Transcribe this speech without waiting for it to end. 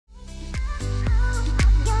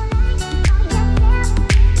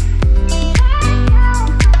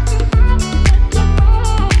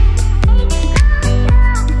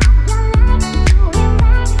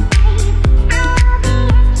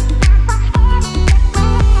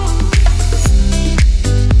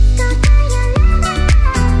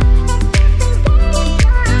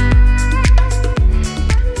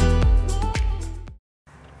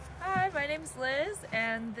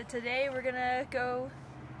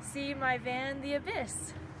see my van, the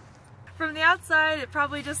Abyss. From the outside, it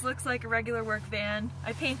probably just looks like a regular work van.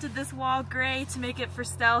 I painted this wall gray to make it for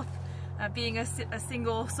stealth. Being a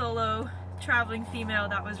single solo traveling female,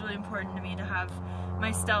 that was really important to me to have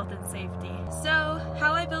my stealth and safety. So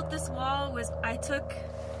how I built this wall was I took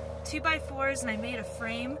 2x4s and I made a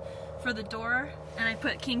frame for the door, and I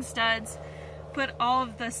put king studs, put all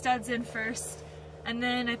of the studs in first, and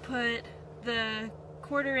then I put the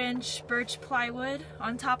 1/4-inch birch plywood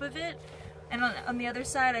on top of it, and on the other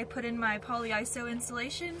side I put in my polyiso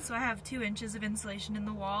insulation, so I have 2 inches of insulation in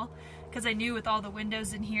the wall, because I knew with all the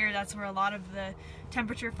windows in here that's where a lot of the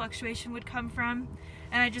temperature fluctuation would come from.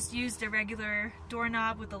 And I just used a regular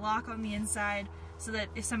doorknob with a lock on the inside, so that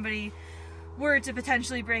if somebody were to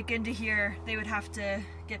potentially break into here, they would have to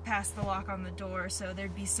get past the lock on the door, so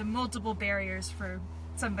there'd be some multiple barriers for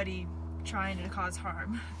somebody trying to cause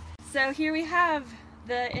harm. So here we have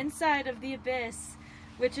the inside of the Abyss,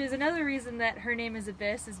 which is another reason that her name is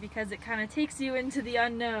Abyss, is because it kind of takes you into the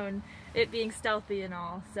unknown, it being stealthy and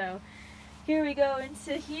all. So here we go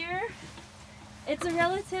into here. It's a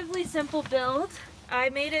relatively simple build. I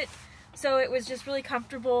made it so it was just really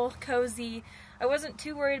comfortable, cozy. I wasn't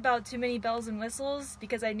too worried about too many bells and whistles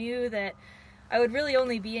because I knew that I would really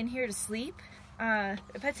only be in here to sleep. And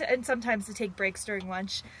sometimes to take breaks during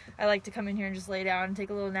lunch. I like to come in here and just lay down and take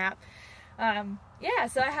a little nap. Yeah,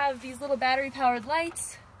 so I have these little battery powered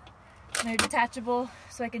lights, and they're detachable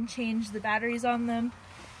so I can change the batteries on them.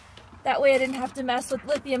 That way I didn't have to mess with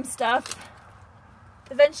lithium stuff.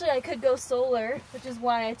 Eventually I could go solar, which is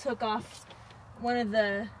why I took off one of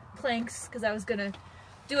the planks, because I was gonna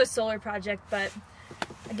do a solar project, but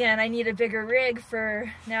again, I need a bigger rig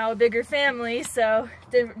for now a bigger family, so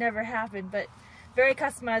it never happened, but very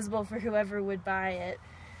customizable for whoever would buy it.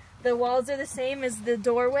 The walls are the same as the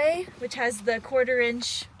doorway, which has the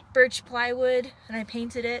 1/4-inch birch plywood, and I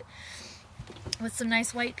painted it with some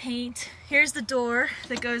nice white paint. Here's the door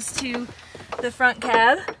that goes to the front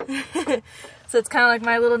cab. So it's kind of like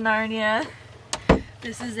my little Narnia.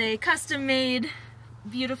 This is a custom-made,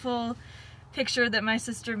 beautiful picture that my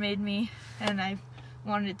sister made me, and I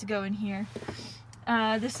wanted it to go in here.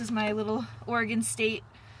 This is my little Oregon State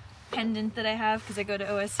pendant that I have because I go to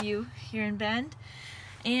OSU here in Bend.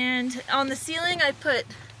 And on the ceiling I put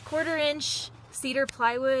 1/4-inch cedar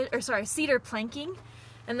plywood, or sorry, cedar planking,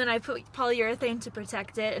 and then I put polyurethane to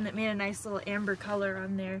protect it, and it made a nice little amber color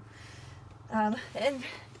on there. And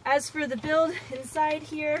as for the build inside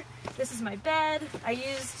here, this is my bed. I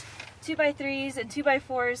used 2x3s and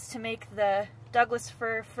 2x4s to make the Douglas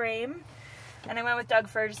fir frame, and I went with Doug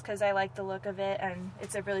fir just because I like the look of it, and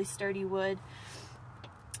it's a really sturdy wood.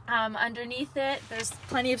 Underneath it, there's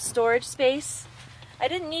plenty of storage space. I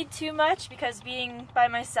didn't need too much because being by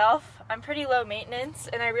myself, I'm pretty low maintenance,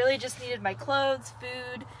 and I really just needed my clothes,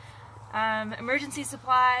 food, emergency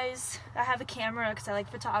supplies. I have a camera because I like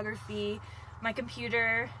photography, my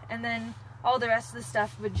computer, and then all the rest of the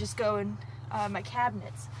stuff would just go in my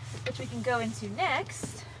cabinets, which we can go into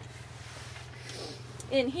next.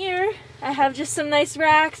 In here, I have just some nice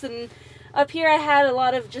racks, and up here I had a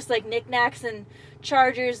lot of just like knickknacks and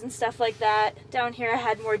chargers and stuff like that. Down here I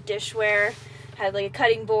had more dishware. I had like a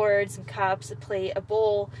cutting board, some cups, a plate, a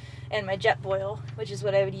bowl, and my Jetboil, which is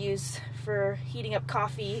what I would use for heating up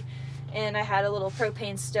coffee. And I had a little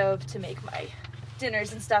propane stove to make my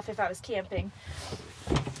dinners and stuff if I was camping.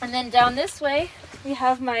 And then down this way, we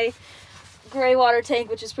have my gray water tank,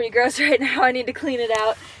 which is pretty gross right now. I need to clean it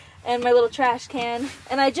out. And my little trash can.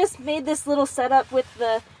 And I just made this little setup with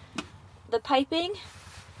the piping.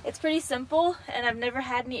 It's pretty simple, and I've never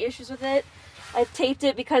had any issues with it. I've taped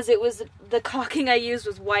it because it was, the caulking I used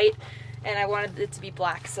was white, and I wanted it to be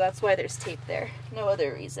black, so that's why there's tape there. No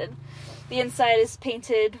other reason. The inside is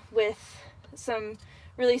painted with some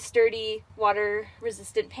really sturdy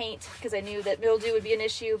water-resistant paint because I knew that mildew would be an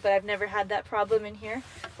issue, but I've never had that problem in here,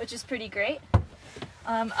 which is pretty great.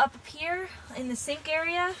 Up here in the sink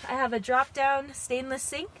area, I have a drop-down stainless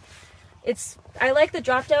sink. I like the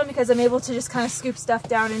drop-down because I'm able to just kind of scoop stuff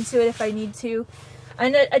down into it if I need to.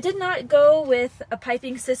 And I did not go with a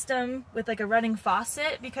piping system with like a running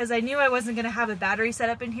faucet because I knew I wasn't going to have a battery set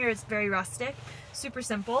up in here. It's very rustic, super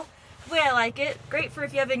simple. The way I like it, great for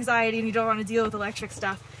if you have anxiety and you don't want to deal with electric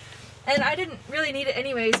stuff. And I didn't really need it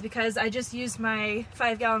anyways because I just used my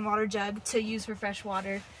 5-gallon water jug to use for fresh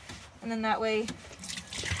water. And then that way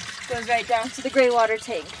it goes right down to the gray water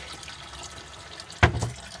tank.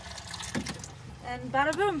 And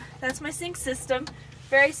bada boom, that's my sink system.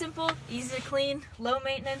 Very simple, easy to clean, low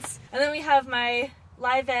maintenance. And then we have my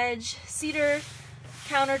Live Edge cedar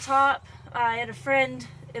countertop. I had a friend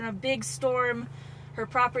in a big storm. her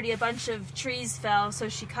property a bunch of trees fell, so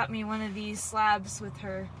she cut me one of these slabs with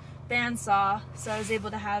her bandsaw, so I was able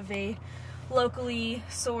to have a locally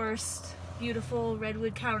sourced beautiful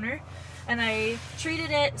redwood counter. And I treated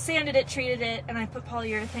it, sanded it, treated it, and I put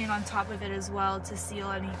polyurethane on top of it as well to seal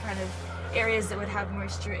any kind of areas that would have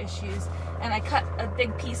moisture issues. And I cut a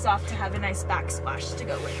big piece off to have a nice backsplash to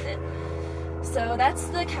go with it. So that's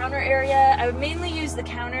the counter area. I would mainly use the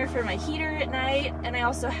counter for my heater at night, and I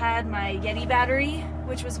also had my Yeti battery,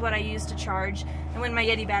 which was what I used to charge. And when my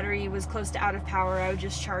Yeti battery was close to out of power, I would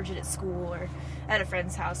just charge it at school or at a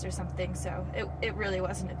friend's house or something. So it really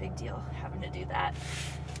wasn't a big deal having to do that.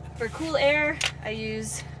 For cool air, I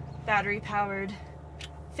use battery-powered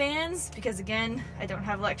fans because, again, I don't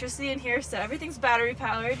have electricity in here, so everything's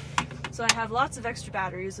battery-powered. So I have lots of extra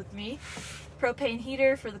batteries with me. Propane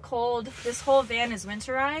heater for the cold. This whole van is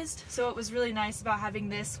winterized, so what was really nice about having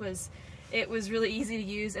this was it was really easy to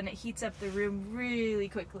use and it heats up the room really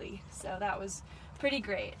quickly. So that was pretty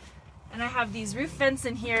great. And I have these roof vents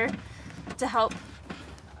in here to help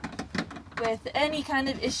with any kind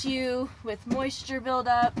of issue with moisture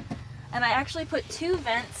buildup. And I actually put 2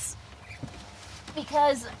 vents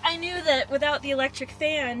because I knew that without the electric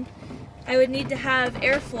fan I would need to have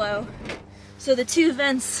airflow. So the 2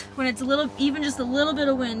 vents, when it's even just a little bit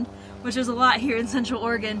of wind, which is a lot here in Central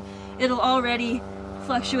Oregon, it'll already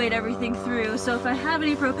fluctuate everything through. So if I have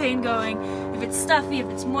any propane going, if it's stuffy, if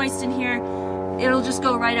it's moist in here, it'll just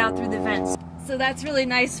go right out through the vents. So that's really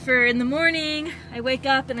nice for in the morning. I wake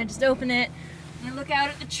up and I just open it and I look out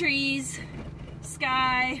at the trees,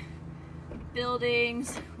 sky,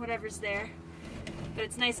 buildings, whatever's there. But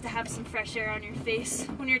it's nice to have some fresh air on your face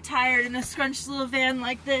when you're tired in a scrunched little van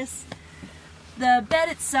like this. The bed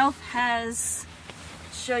itself has,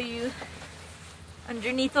 show you,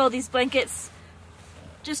 underneath all these blankets,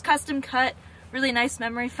 just custom cut, really nice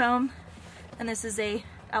memory foam. And this is a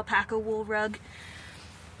alpaca wool rug.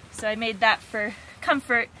 So I made that for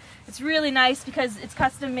comfort. It's really nice because it's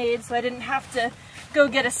custom made, so I didn't have to go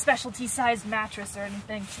get a specialty sized mattress or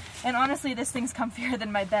anything. And honestly, this thing's comfier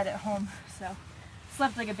than my bed at home, so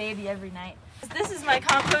slept like a baby every night. This is my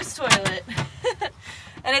compost toilet.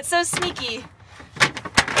 And it's so sneaky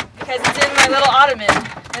because it's in my little ottoman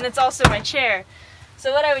and it's also my chair.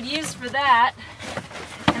 So what I would use for that,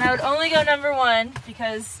 and I would only go number 1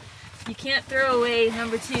 because you can't throw away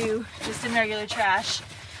number 2 just in regular trash.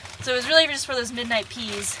 So it was really just for those midnight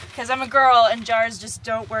peas because I'm a girl and jars just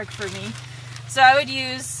don't work for me. So I would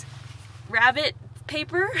use rabbit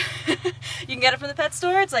paper. You can get it from the pet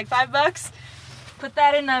store, it's like $5. Put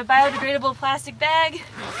that in a biodegradable plastic bag.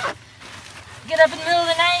 Get up in the middle of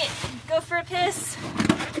the night, go for a piss,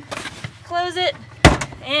 close it,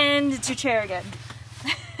 and it's your chair again.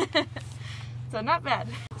 So not bad.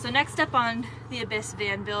 So next up on the Abyss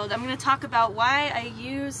van build, I'm going to talk about why I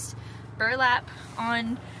used burlap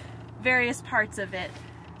on various parts of it.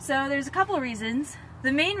 So there's a couple of reasons.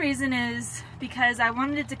 The main reason is because I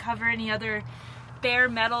wanted it to cover any other bare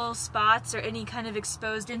metal spots or any kind of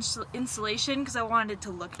exposed insulation because I wanted it to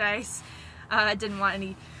look nice. I didn't want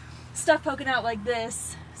any stuff poking out like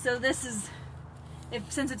this. So this is,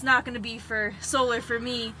 since it's not going to be for solar for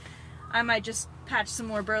me, I might just patch some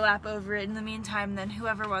more burlap over it in the meantime. Then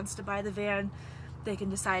whoever wants to buy the van, they can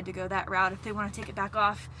decide to go that route if they want to take it back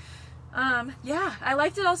off. Yeah, I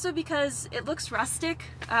liked it also because it looks rustic.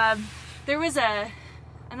 There was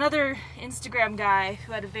another Instagram guy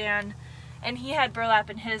who had a van and he had burlap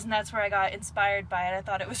in his, and that's where I got inspired by it. I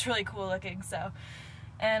thought it was really cool looking, so.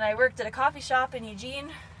 And I worked at a coffee shop in Eugene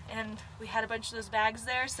and we had a bunch of those bags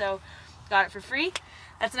there, so got it for free.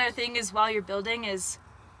 That's another thing, is while you're building, is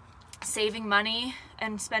saving money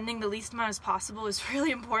and spending the least amount as possible is really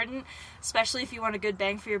important, especially if you want a good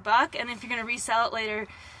bang for your buck. And if you're going to resell it later,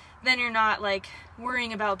 then you're not like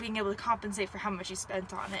worrying about being able to compensate for how much you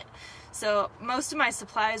spent on it. So most of my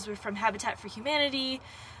supplies were from Habitat for Humanity,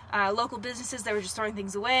 local businesses that were just throwing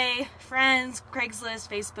things away, friends, Craigslist,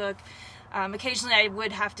 Facebook. Occasionally I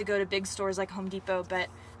would have to go to big stores like Home Depot, but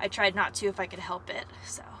I tried not to if I could help it.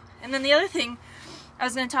 So, and then the other thing I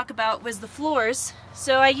was going to talk about was the floors.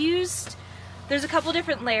 So I used, there's a couple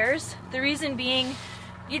different layers. The reason being,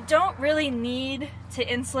 you don't really need to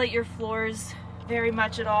insulate your floors very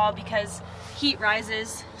much at all because heat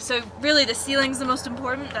rises. So really the ceiling's the most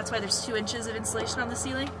important. That's why there's 2 inches of insulation on the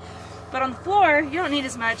ceiling. But on the floor, you don't need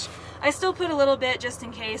as much. I still put a little bit just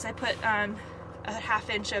in case. I put a ½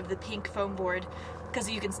 inch of the pink foam board because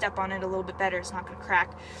you can step on it a little bit better. It's not going to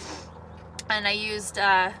crack. And I used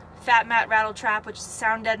Fat Mat Rattle Trap, which is a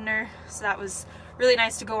sound deadener. So that was really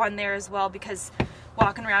nice to go on there as well because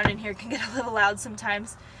walking around in here can get a little loud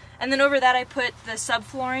sometimes. And then over that I put the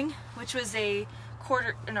subflooring, which was a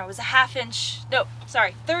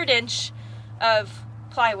third inch of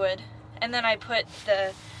plywood, and then I put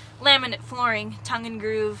the laminate flooring, tongue and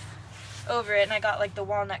groove, over it, and I got like the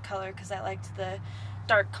walnut color because I liked the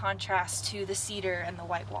dark contrast to the cedar and the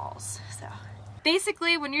white walls. So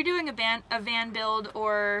basically, when you're doing a van build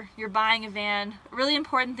or you're buying a van, really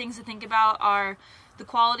important things to think about are the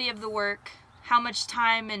quality of the work, how much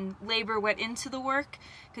time and labor went into the work,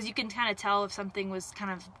 because you can kind of tell if something was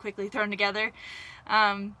kind of quickly thrown together.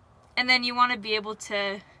 And then you want to be able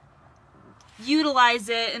to utilize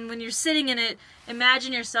it, and when you're sitting in it,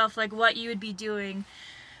 imagine yourself like what you would be doing.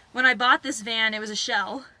 When I bought this van, it was a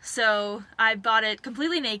shell, so I bought it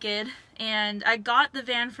completely naked, and I got the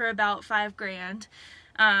van for about $5 grand.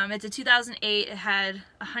 It's a 2008, it had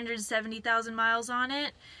 170,000 miles on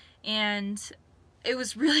it, and it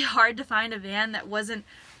was really hard to find a van that wasn't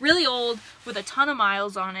really old with a ton of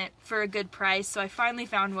miles on it for a good price, so I finally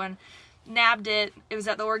found one, nabbed it. It was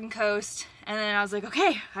at the Oregon coast, and then I was like,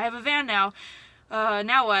 okay, I have a van now.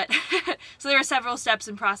 Now what? So there are several steps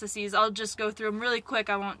and processes. I'll just go through them really quick.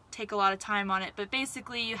 I won't take a lot of time on it, but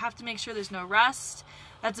basically you have to make sure there's no rust.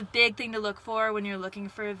 That's a big thing to look for when you're looking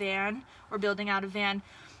for a van or building out a van.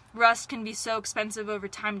 Rust can be so expensive over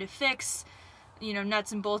time to fix. You know,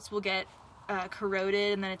 nuts and bolts will get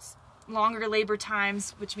corroded, and then it's longer labor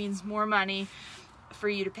times, which means more money for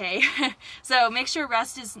you to pay. So make sure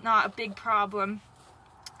rust is not a big problem.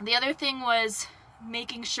 The other thing was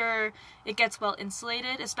making sure it gets well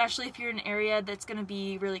insulated, especially if you're in an area that's going to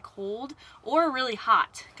be really cold or really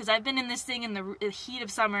hot, because I've been in this thing in the heat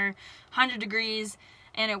of summer, 100 degrees,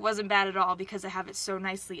 and it wasn't bad at all because I have it so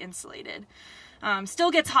nicely insulated.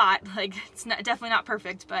 Still gets hot, like it's definitely not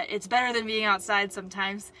perfect, but it's better than being outside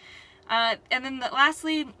sometimes. And then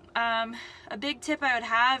lastly, a big tip I would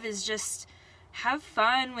have is just have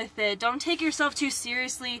fun with it. Don't take yourself too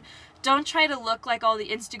seriously. Don't try to look like all the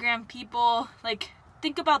Instagram people. Like,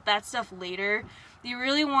 think about that stuff later. You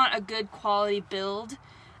really want a good quality build,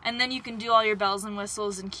 and then you can do all your bells and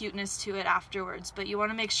whistles and cuteness to it afterwards. But you want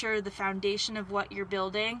to make sure the foundation of what you're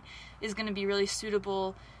building is going to be really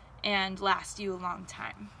suitable and last you a long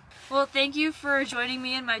time. Well, thank you for joining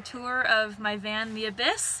me in my tour of my van, The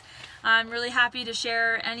Abyss. I'm really happy to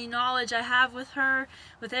share any knowledge I have with her,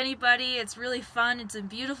 with anybody. It's really fun. It's a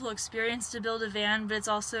beautiful experience to build a van, but it's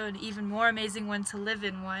also an even more amazing one to live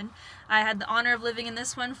in one. I had the honor of living in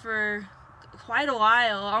this one for quite a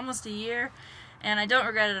while, almost a year, and I don't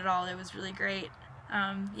regret it at all. It was really great.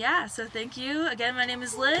 Yeah, so thank you. Again, my name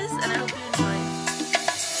is Liz, and I hope you enjoy.